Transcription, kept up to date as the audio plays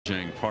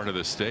Part of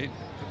the state.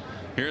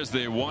 Here's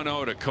the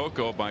 1-0 to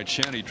Coco by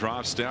Chen. He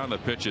drops down. The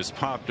pitch is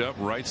popped up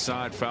right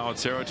side foul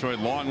territory.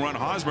 Long run.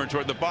 Hosmer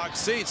toward the box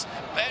seats,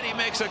 and he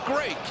makes a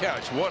great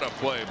catch. What a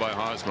play by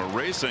Hosmer,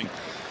 racing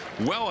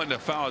well into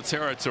foul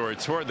territory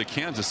toward the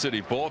Kansas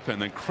City bullpen,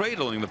 then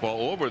cradling the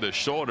ball over the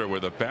shoulder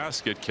with a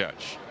basket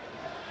catch.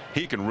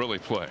 He can really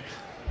play.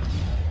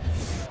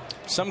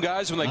 Some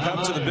guys, when they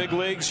come to the big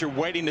leagues, you're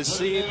waiting to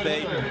see if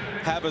they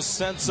have a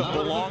sense of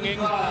belonging.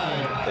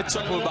 It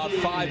took him about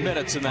 5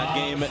 minutes in that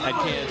game at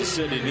Kansas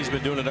City, and he's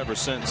been doing it ever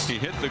since. He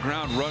hit the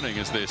ground running,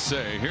 as they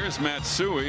say. Here's Matsui.